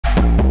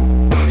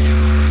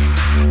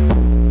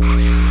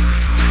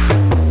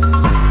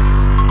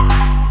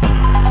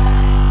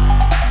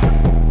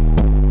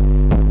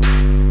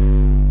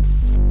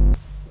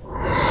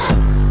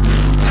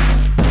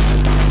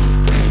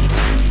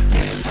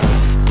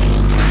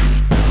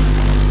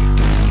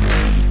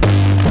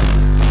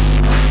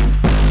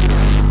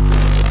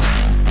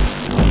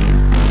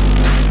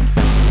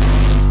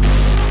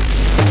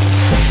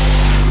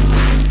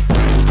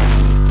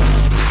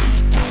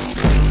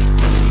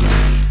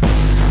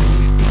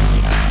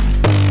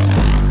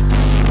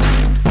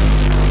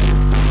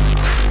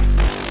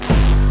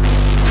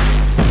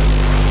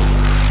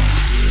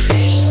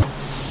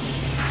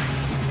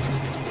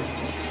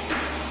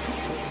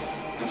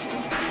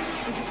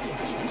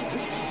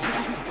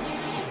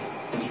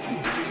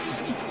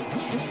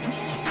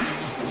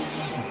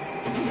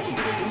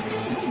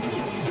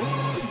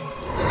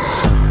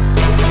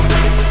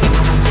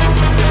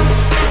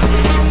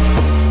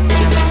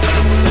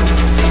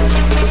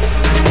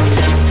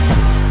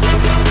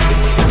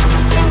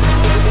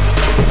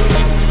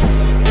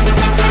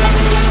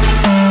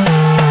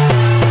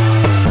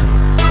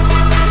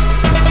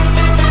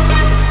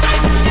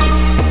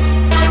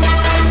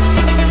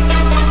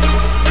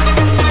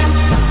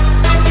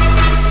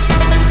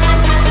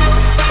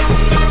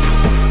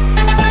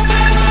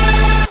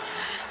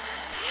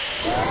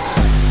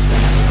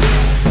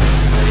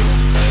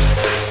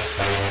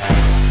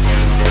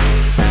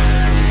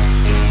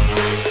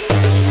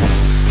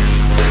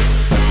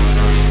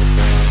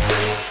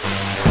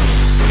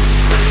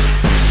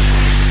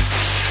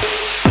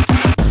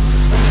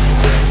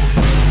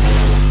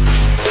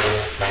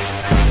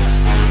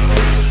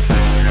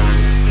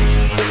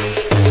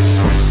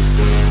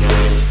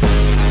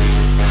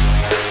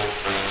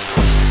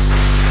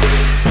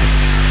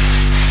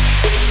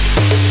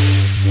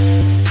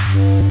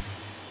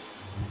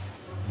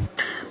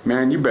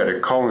Man, you better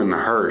call in the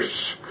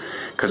hearse,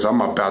 cause I'm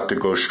about to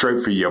go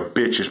straight for your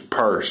bitch's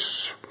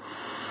purse.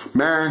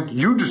 Man,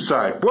 you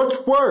decide what's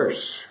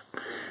worse,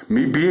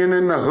 me being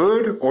in the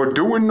hood or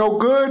doing no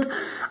good.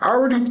 I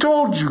already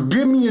told you,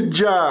 give me a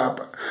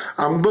job.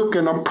 I'm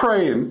looking, I'm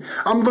praying,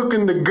 I'm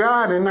looking to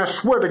God, and I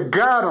swear to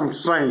God I'm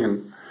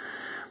saying.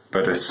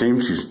 But it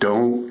seems he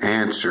don't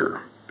answer.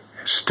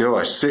 Still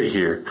I sit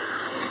here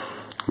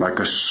like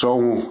a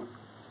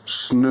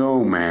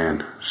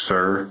snowman,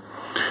 sir.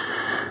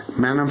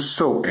 Man, I'm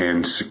so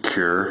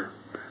insecure,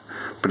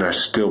 but I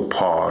still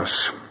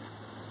pause.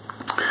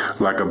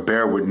 Like a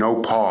bear with no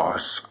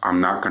paws,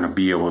 I'm not gonna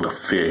be able to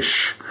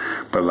fish.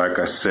 But like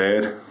I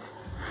said,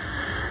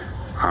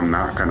 I'm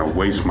not gonna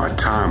waste my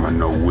time on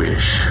no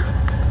wish.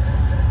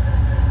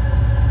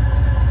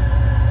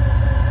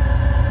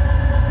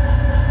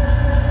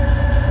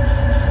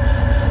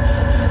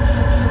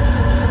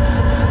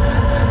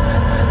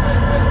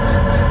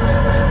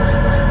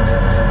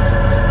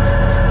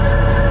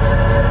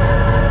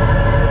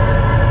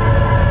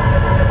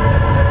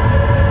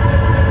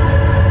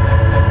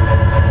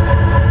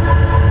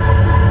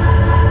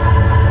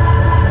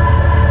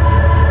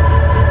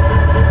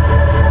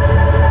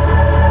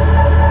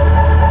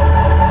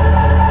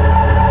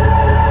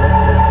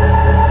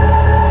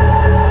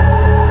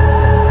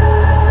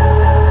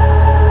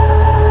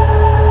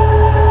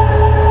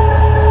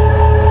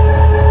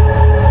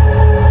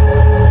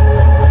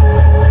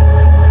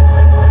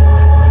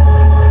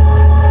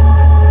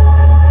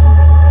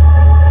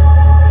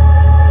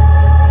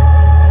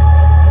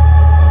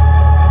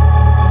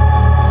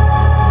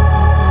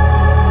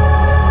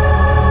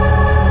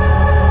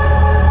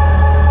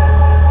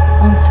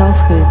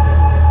 Selfhood.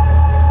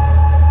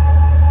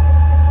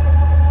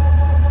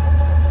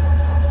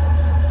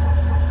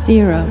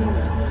 Zero.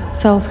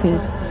 Selfhood.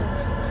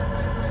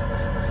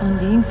 On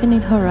the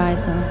infinite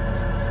horizon,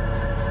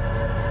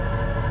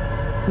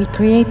 we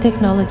create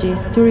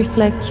technologies to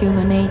reflect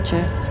human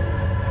nature.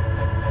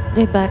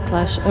 They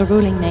backlash a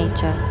ruling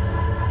nature.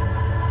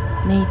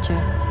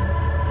 Nature.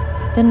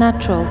 The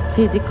natural,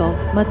 physical,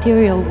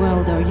 material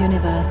world or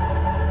universe.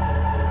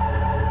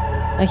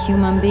 A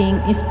human being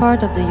is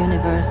part of the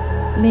universe,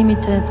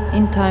 limited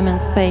in time and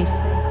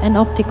space, an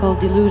optical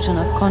delusion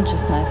of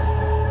consciousness.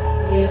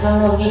 The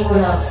autumnal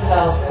equinox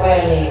fell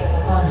squarely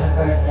on her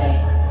birthday.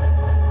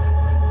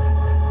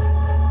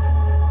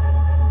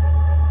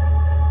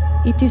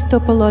 It is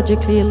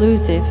topologically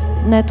elusive,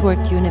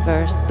 networked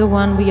universe, the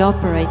one we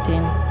operate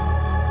in.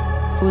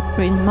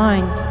 Footprint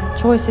mind,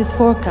 choices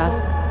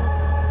forecast.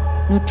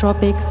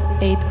 Nootropics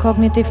aid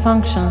cognitive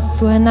functions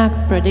to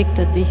enact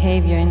predicted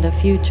behavior in the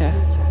future.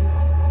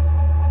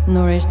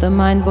 Nourish the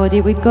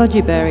mind-body with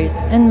goji berries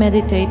and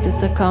meditate to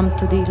succumb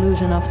to the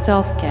illusion of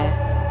self-care,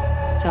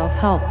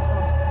 self-help,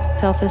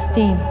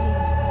 self-esteem,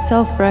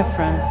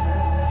 self-reference,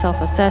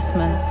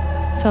 self-assessment,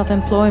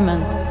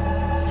 self-employment,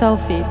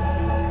 selfies,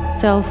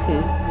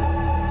 selfhood.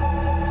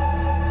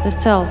 The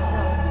self,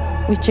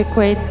 which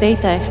equates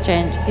data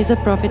exchange, is a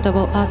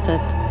profitable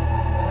asset.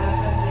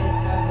 References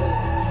are good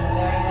in a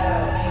very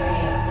narrow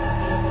area of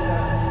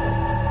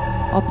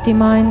history.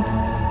 OptiMind,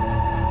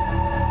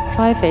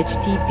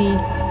 5-HTP,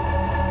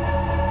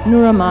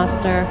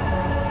 Neuromaster,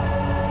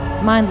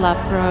 MindLab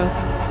Pro,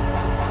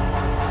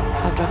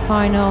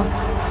 Quadrofinal,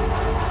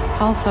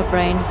 Alpha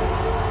Brain,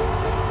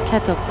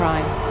 Keto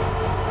Prime.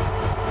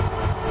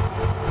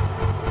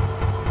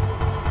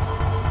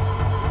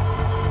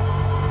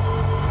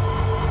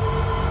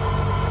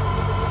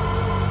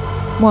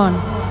 One,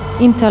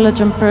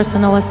 intelligent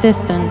personal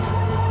assistant.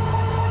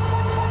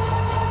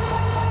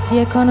 The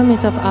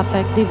economies of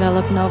affect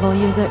develop novel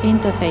user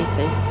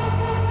interfaces.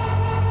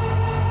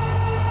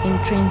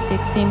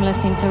 Intrinsic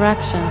seamless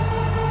interaction,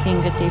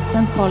 fingertips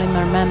and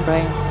polymer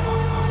membranes,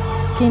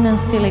 skin and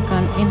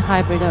silicon in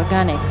hybrid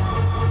organics.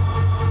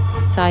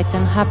 Sight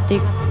and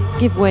haptics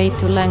give way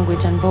to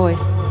language and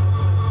voice.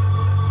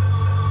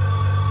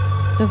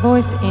 The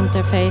voice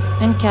interface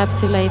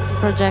encapsulates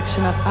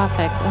projection of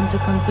affect onto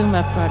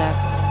consumer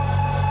products.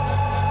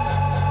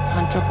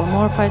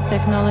 Anthropomorphized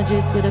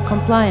technologies with a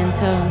compliant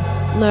tone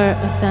lure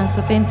a sense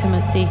of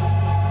intimacy.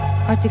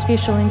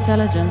 Artificial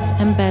intelligence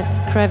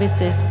embeds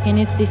crevices in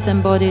its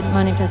disembodied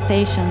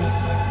manifestations.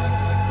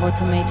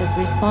 Automated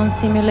response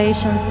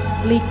simulations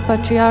leak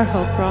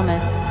patriarchal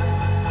promise.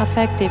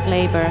 Affective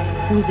labor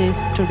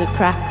oozes through the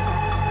cracks.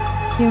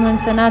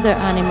 Humans and other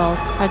animals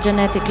are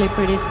genetically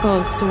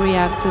predisposed to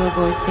react to a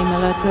voice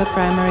similar to a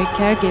primary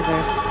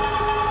caregiver's.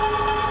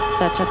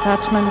 Such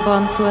attachment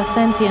bond to a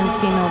sentient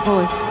female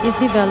voice is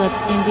developed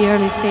in the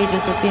early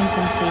stages of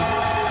infancy.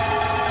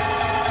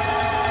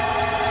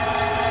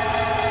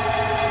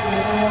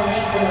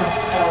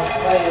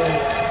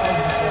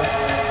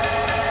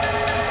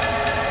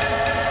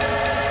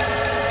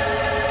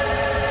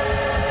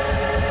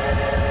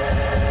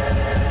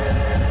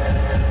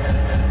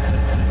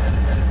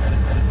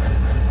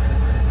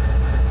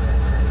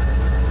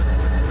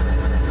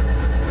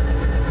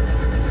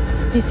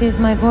 This is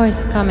my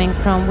voice coming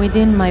from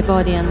within my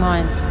body and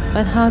mind,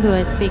 but how do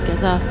I speak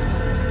as us?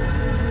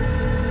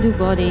 Do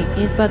body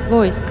is but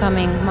voice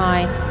coming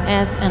my,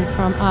 as and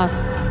from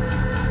us.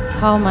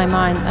 How my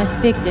mind I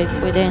speak this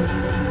within.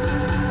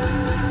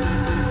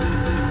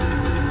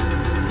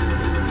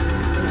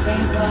 The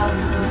stained glass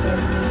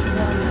offered me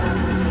not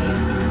the same.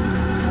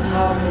 The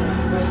houses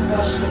were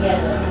squashed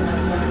together like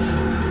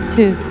sardines.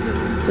 2.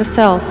 The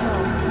self.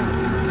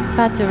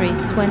 Battery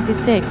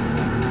 26.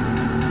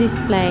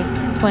 Display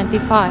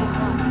 25.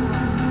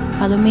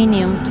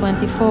 Aluminium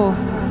 24.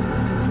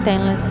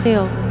 Stainless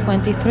steel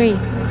 23.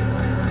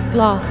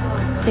 Glass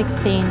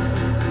 16.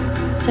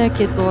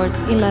 Circuit boards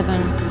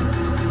 11.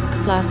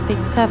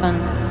 Plastic 7.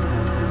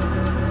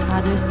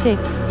 Other 6.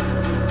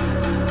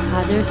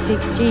 Other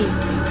 6G.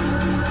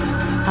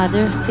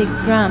 Other 6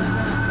 grams.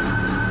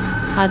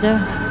 Other.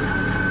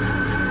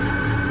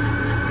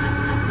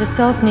 The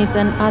self needs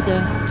an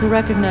other to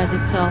recognize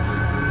itself.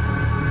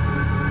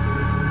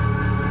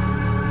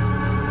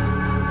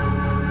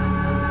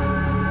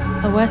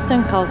 A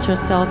Western culture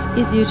self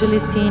is usually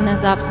seen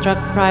as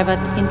abstract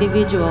private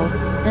individual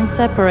and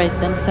separates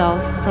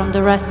themselves from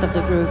the rest of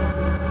the group.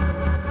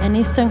 An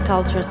Eastern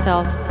culture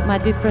self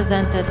might be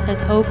presented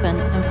as open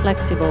and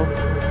flexible.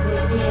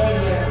 This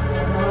behavior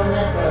of neural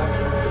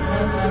networks is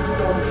sometimes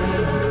called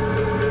dreaming.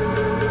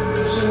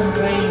 The human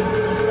brain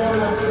is still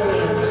not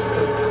fully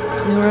understood.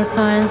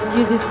 Neuroscience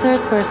uses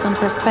third-person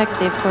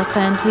perspective for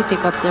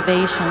scientific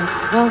observations,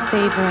 while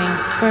favoring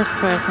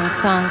first-person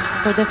stance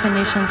for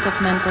definitions of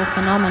mental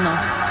phenomena.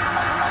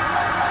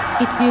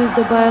 It views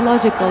the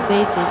biological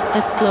basis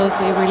as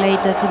closely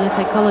related to the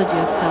psychology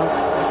of self.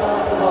 The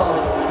self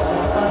evolves and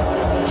is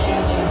constantly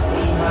changing to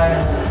the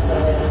environment so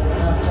that it is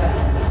not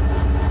threatened.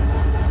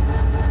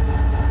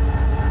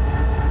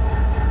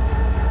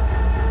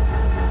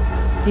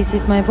 This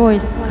is my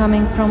voice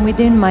coming from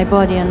within my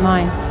body and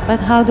mind, but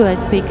how do I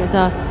speak as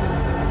us?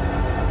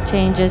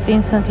 Changes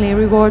instantly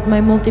reward my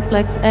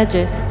multiplex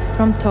edges,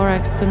 from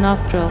thorax to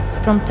nostrils,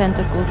 from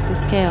tentacles to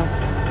scales.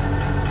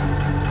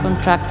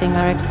 Contracting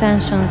our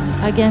extensions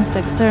against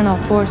external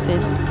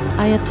forces,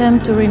 I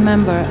attempt to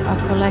remember a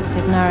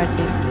collective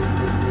narrative.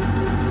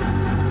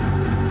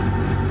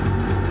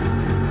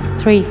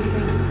 3.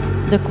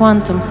 The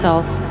quantum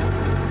self.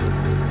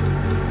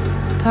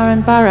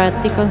 Karen Barrett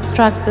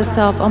deconstructs the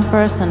self on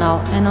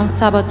personal and on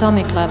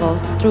subatomic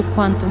levels through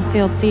quantum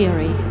field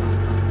theory.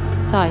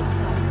 Sight.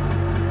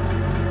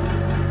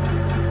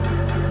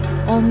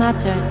 All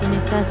matter in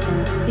its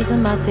essence is a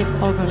massive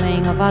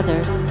overlaying of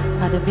others,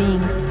 other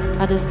beings,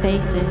 other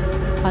spaces,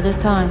 other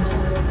times,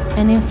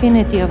 an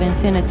infinity of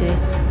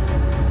infinities.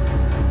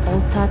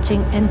 All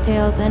touching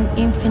entails an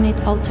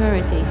infinite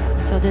alterity,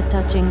 so that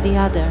touching the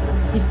other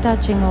is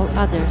touching all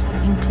others,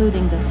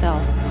 including the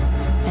self.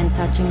 And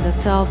touching the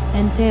self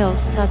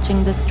entails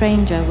touching the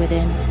stranger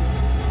within.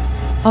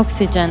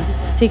 Oxygen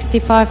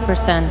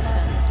 65%,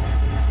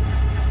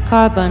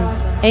 carbon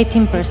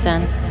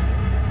 18%,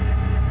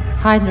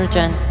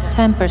 hydrogen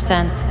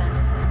 10%,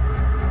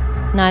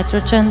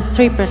 nitrogen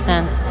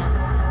 3%,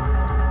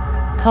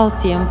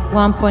 calcium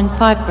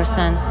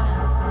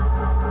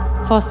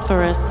 1.5%,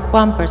 phosphorus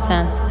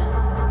 1%,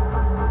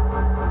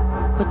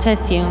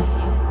 potassium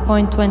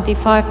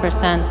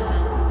 0.25%,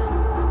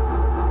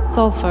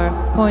 sulfur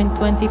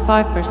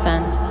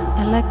 0.25%,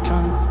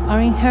 electrons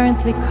are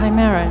inherently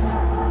chimeras,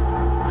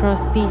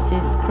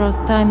 cross-species,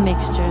 cross-time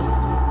mixtures,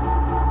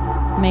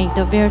 made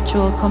of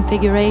virtual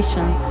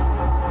configurations,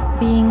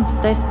 beings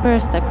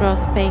dispersed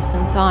across space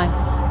and time.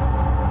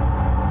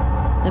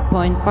 The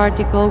point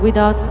particle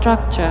without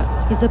structure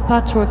is a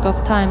patchwork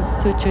of time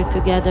sutured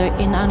together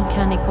in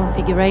uncanny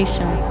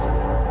configurations.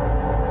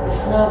 The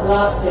snow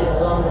blasted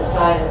along the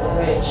side of the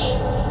bridge.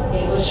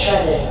 It was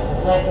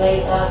shredded, like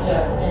lace after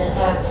an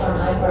attack from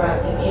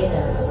hyperactive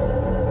kittens.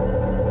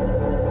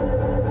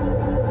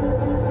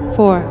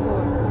 4.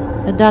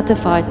 A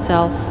datified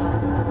self.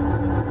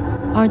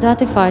 Our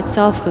datified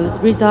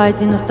selfhood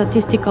resides in a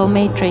statistical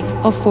matrix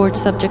of forged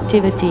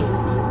subjectivity.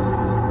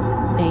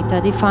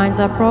 Data defines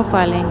our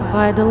profiling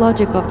via the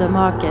logic of the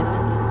market.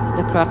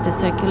 The crafted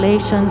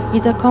circulation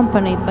is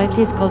accompanied by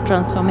fiscal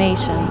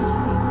transformation.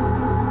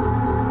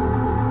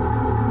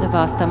 The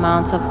vast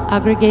amounts of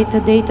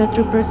aggregated data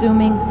through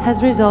presuming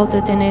has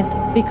resulted in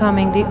it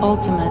becoming the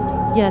ultimate,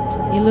 yet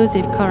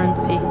elusive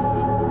currency.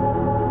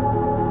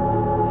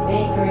 The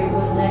bakery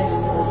was next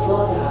to the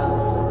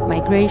slaughterhouse.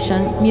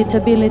 Migration,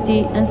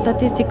 mutability, and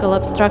statistical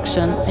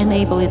abstraction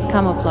enable its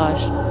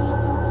camouflage.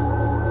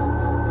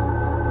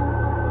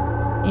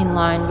 In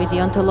line with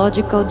the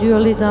ontological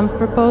dualism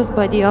proposed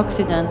by the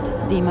Occident,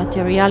 the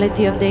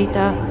materiality of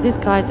data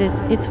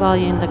disguises its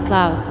value in the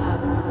cloud.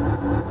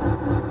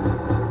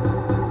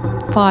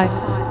 5.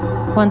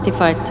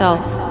 Quantified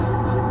self.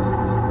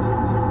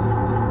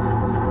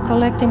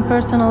 Collecting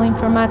personal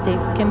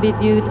informatics can be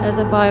viewed as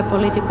a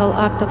biopolitical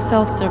act of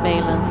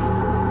self-surveillance.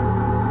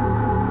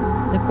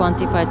 The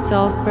quantified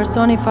self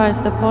personifies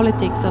the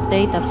politics of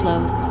data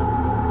flows.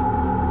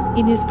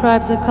 It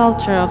describes a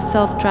culture of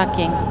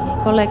self-tracking,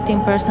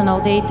 collecting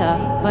personal data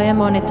via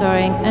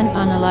monitoring and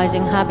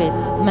analyzing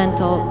habits,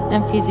 mental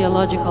and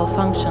physiological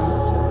functions.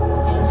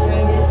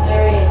 Entering this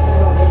area is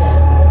forbidden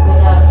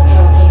without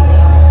stroking the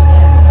arm's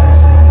cap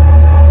first.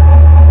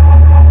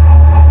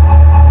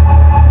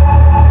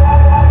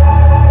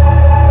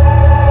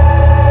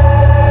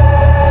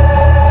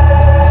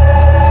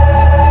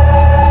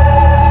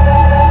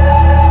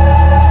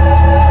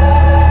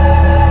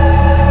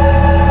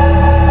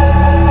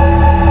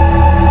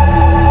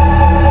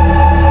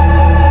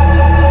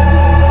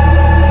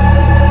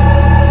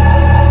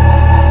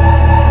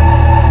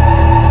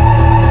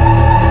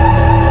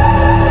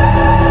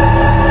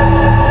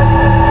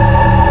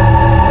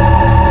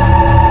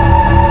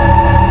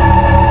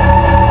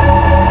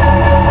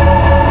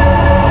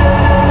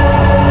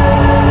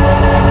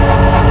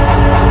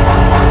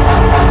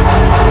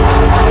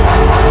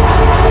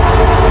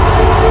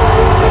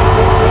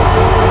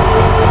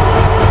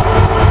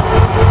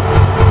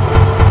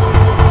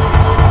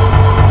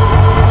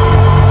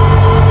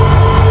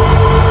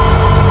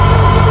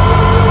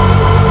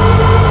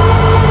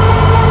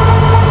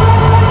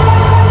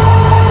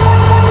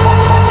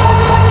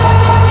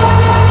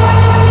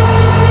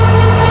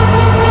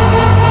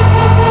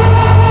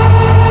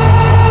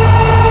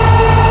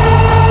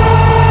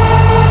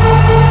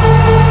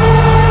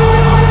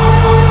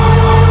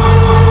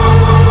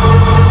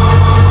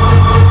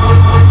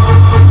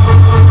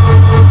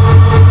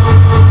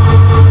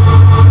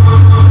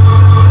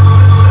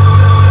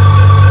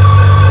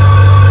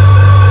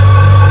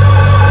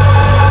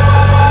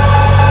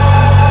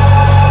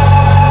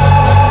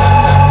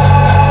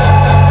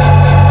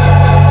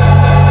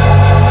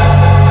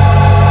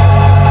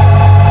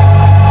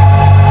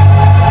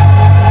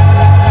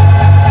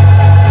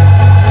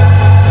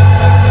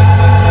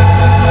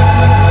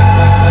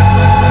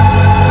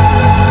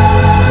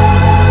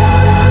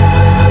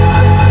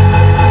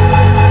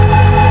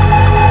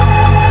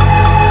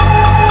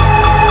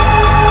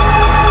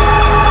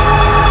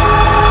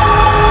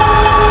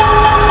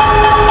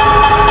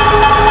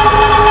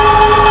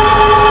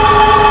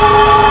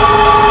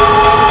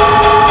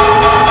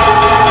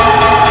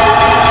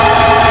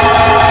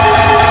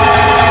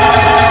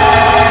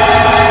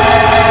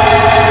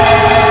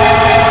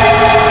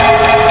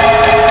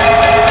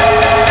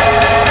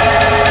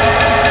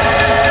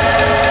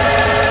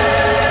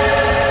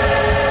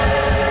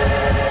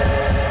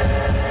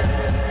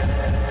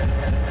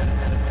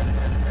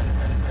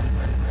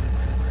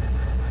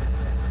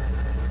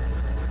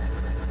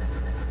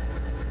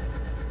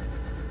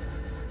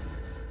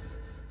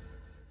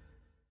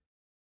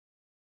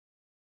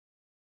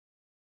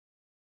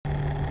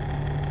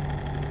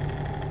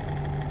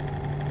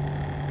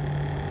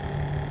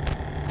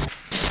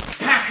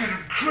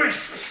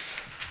 Crisps!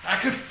 I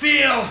could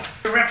feel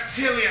the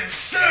reptilian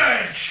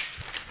surge!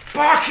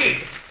 Barking!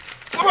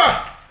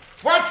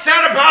 What's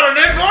that about an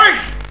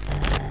invoice?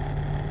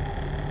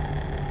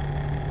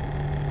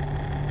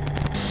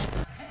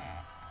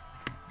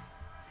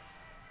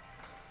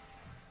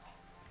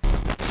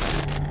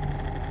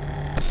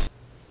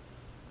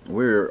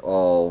 We're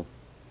all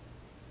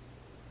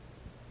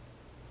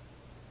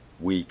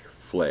weak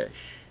flesh.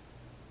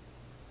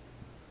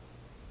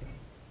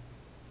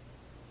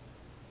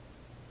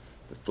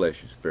 The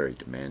flesh is very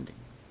demanding,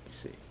 you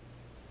see.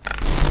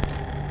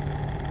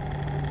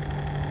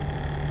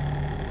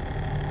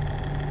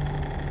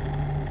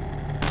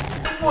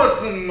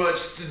 wasn't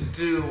much to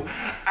do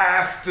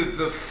after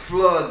the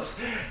floods,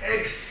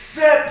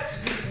 except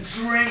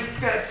drink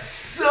that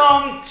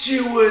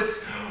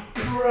sumptuous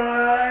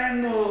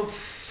primal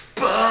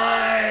spine.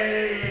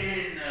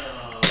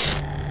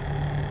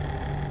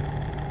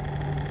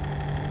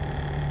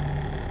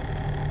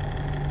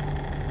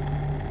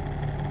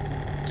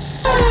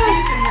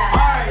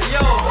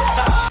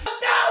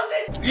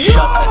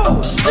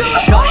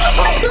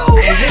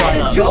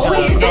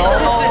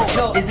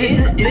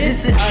 Is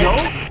this a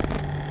joke?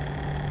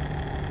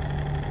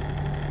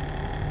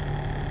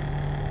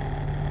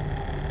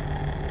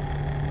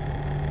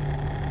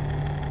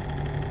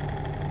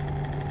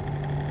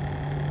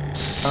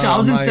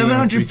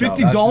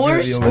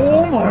 $1,750?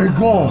 Oh my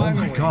god! Oh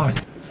my god!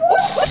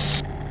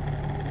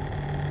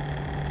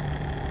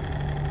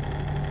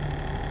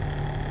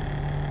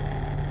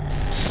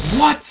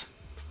 What?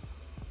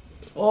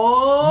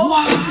 Oh!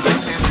 What?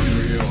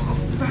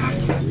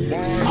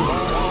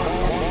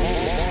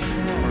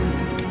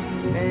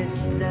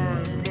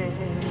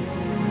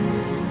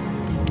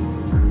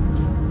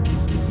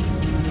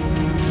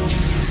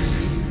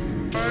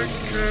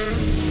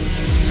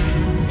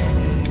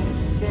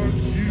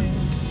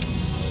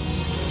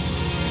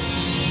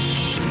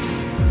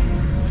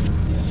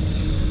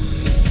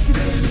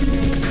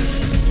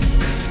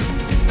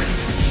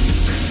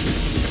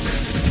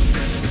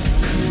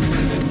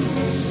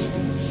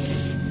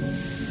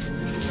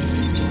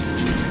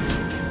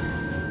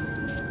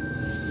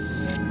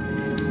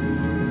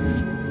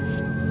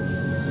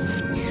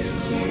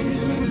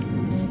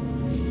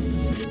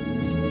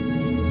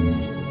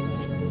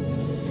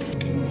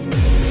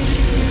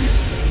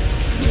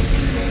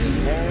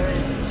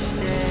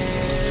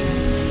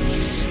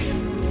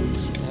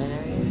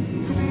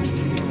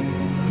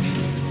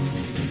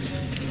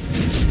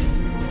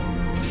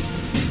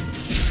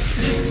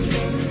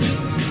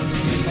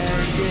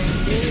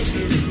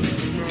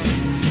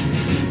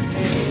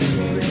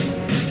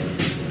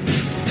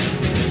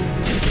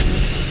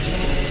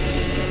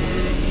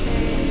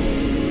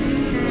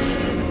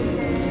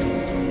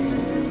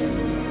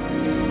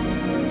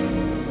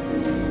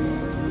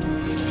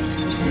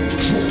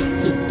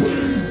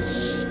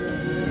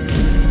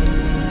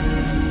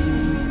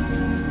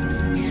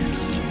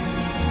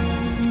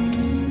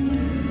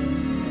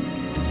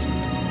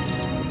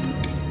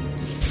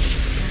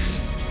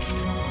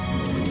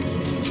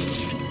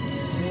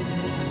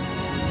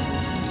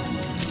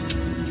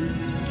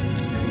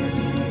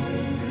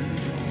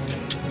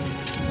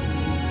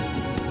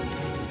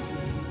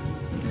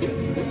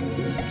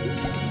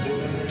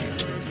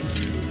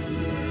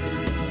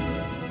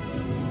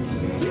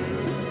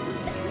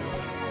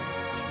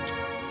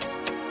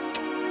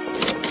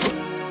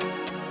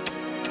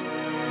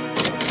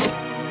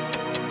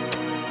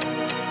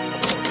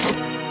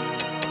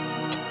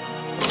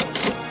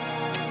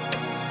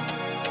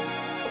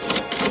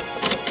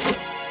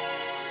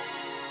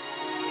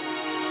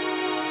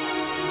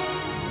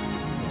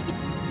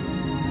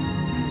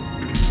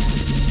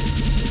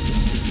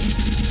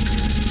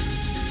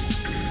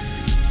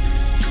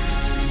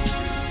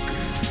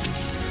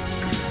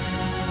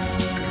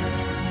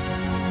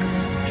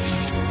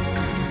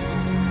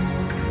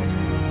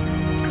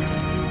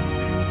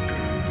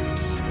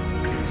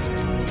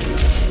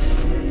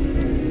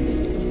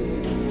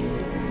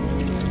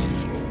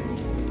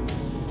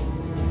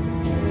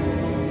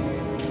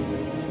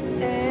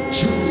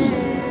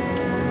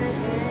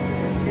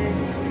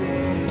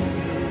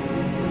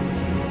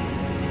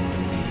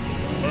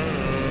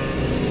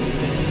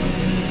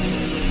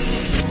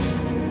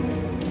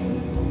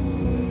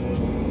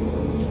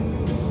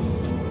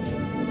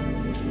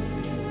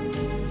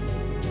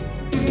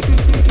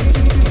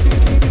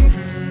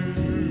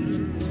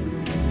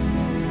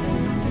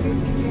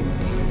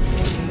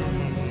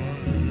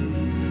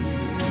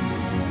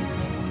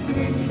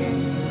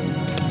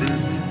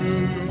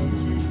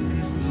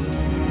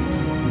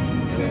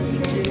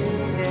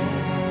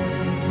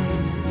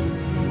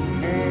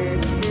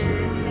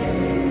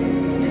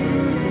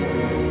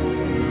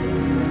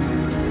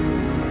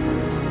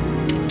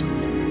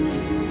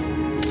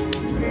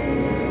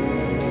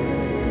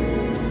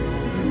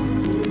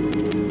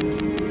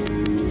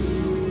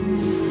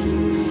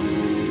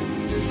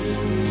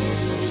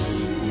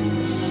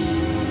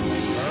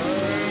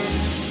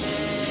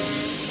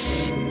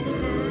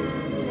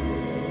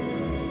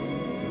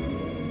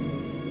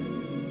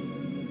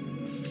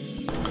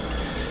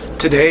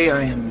 Today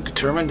I am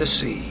determined to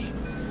see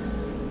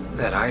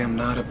that I am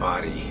not a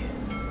body,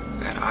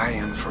 that I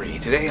am free.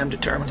 Today I am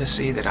determined to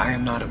see that I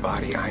am not a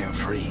body, I am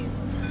free.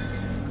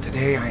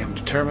 Today I am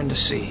determined to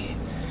see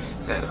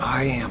that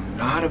I am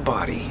not a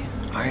body,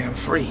 I am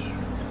free.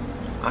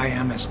 I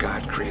am as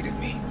God created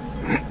me.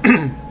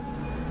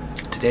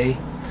 Today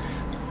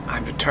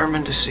I'm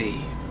determined to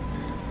see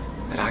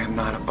that I am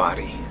not a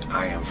body,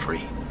 I am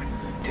free.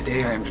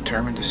 Today I am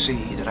determined to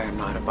see that I am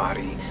not a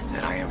body,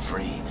 that I am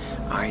free.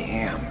 I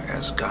am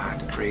as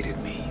God created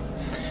me.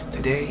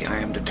 Today I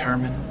am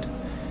determined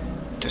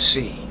to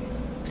see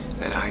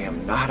that I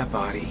am not a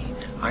body,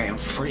 I am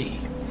free.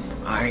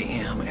 I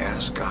am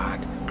as God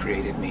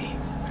created me.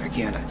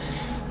 Again,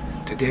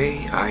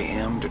 today I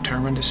am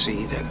determined to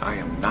see that I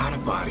am not a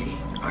body,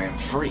 I am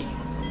free.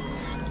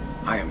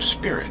 I am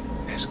spirit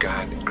as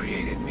God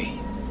created me.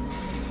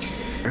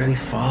 I really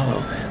follow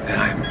that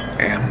I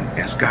am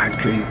as God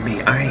created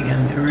me. I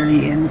am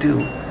really into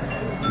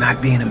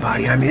not being a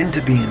body. I'm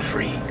into being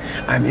free.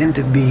 I'm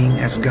into being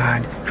as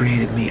God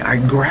created me. I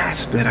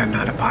grasp that I'm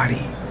not a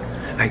body.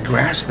 I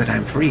grasp that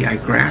I'm free. I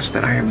grasp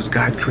that I am as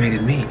God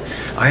created me.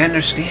 I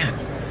understand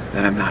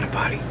that I'm not a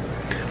body.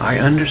 I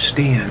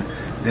understand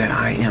that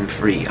I am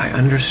free. I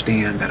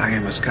understand that I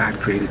am as God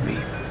created me.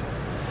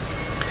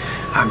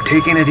 I'm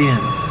taking it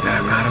in that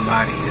I'm not a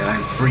body, that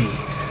I'm free,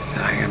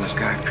 that I am as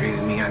God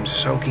created me. I'm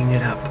soaking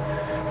it up,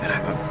 that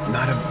I'm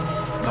not a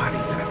body,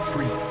 that I'm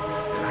free,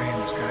 that I am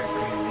as God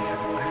created me.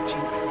 I'm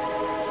latching into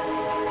it.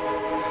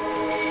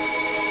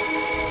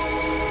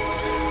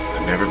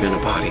 I've never been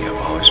a body,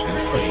 I've always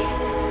been free.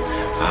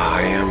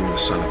 I am the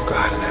Son of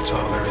God, and that's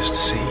all there is to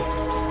see.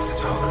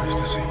 That's all there is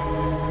to see.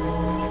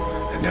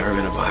 I've never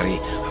been a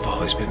body, I've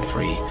always been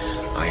free.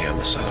 I am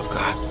the Son of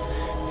God,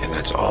 and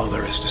that's all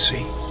there is to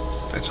see.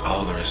 That's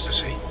all there is to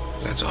see.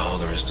 That's all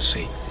there is to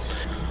see.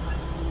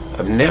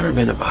 I've never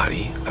been a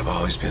body. I've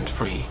always been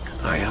free.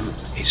 I am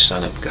a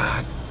son of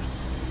God.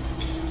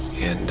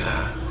 And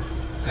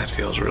that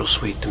feels real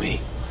sweet to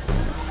me.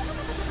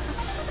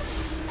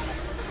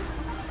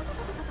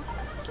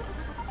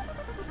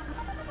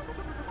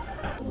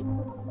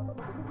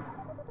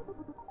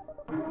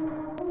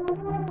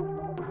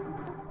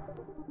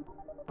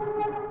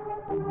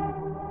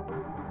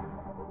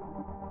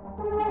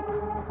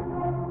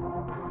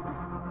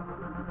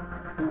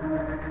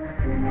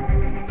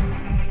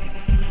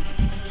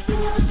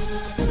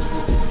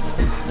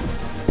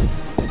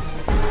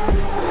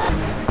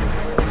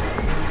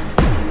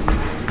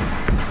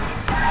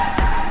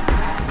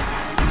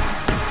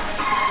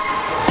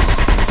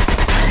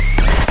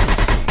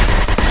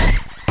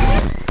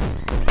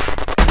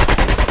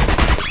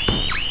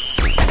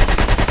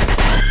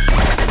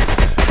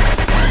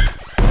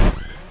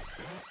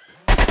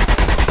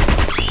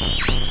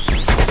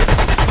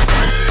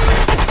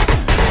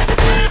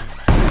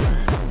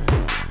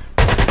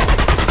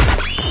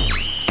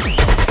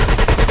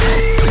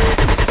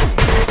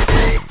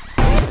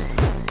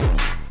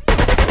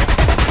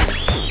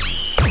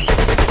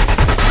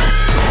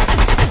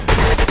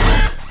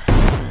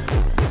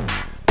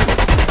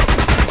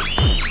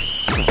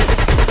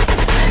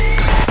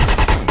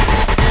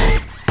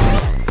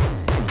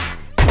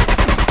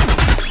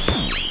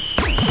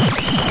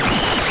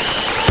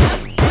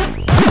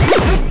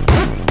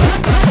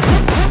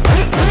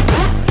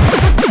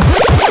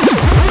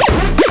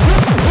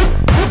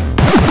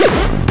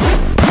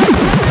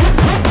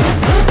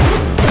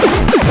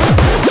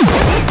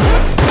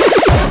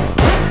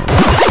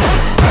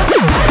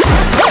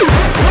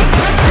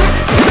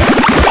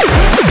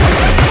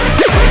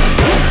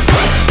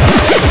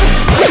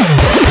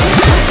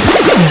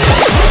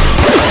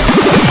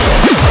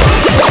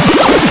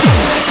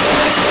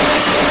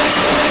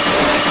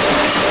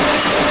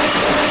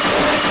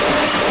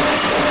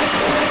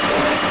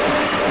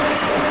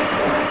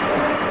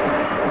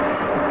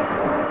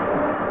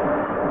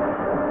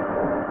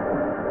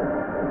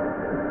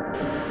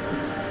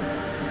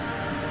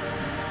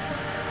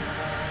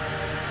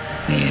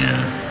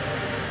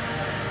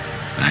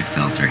 I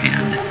felt her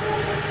hand,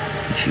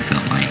 and she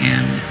felt my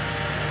hand,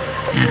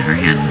 and her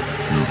hand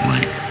felt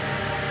like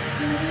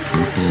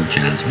purple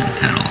jasmine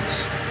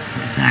petals,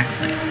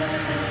 exactly.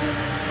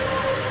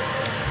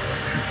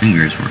 Her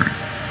fingers were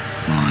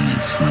long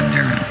and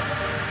slender and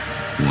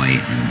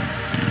white, and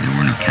there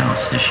were no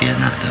calluses. She had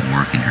not done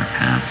work in her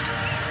past.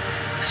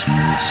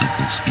 Smooth,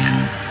 supple skin,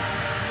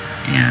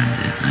 and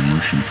I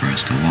motioned for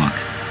us to walk,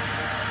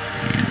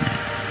 and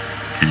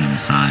kind of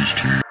massaged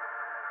her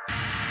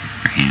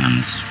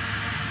hands,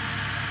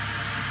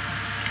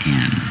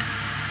 and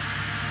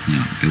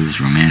it was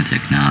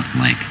romantic, not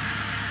like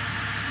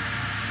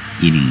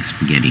eating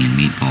spaghetti and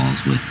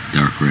meatballs with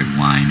dark red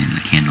wine and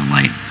the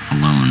candlelight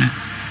alone,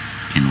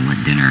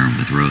 candlelit dinner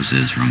with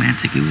roses.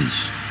 Romantic. It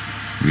was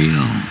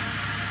real.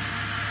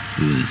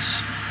 It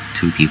was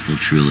two people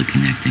truly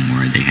connecting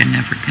where they had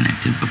never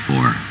connected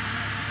before.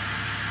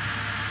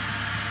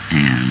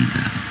 And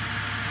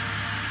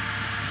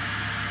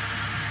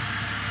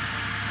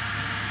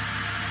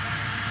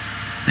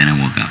then I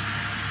woke up.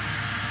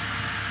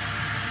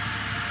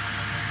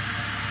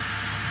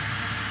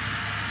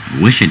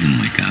 I wish I didn't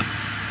wake up,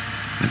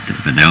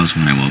 but that was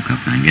when I woke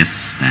up, and I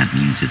guess that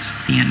means it's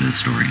the end of the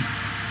story.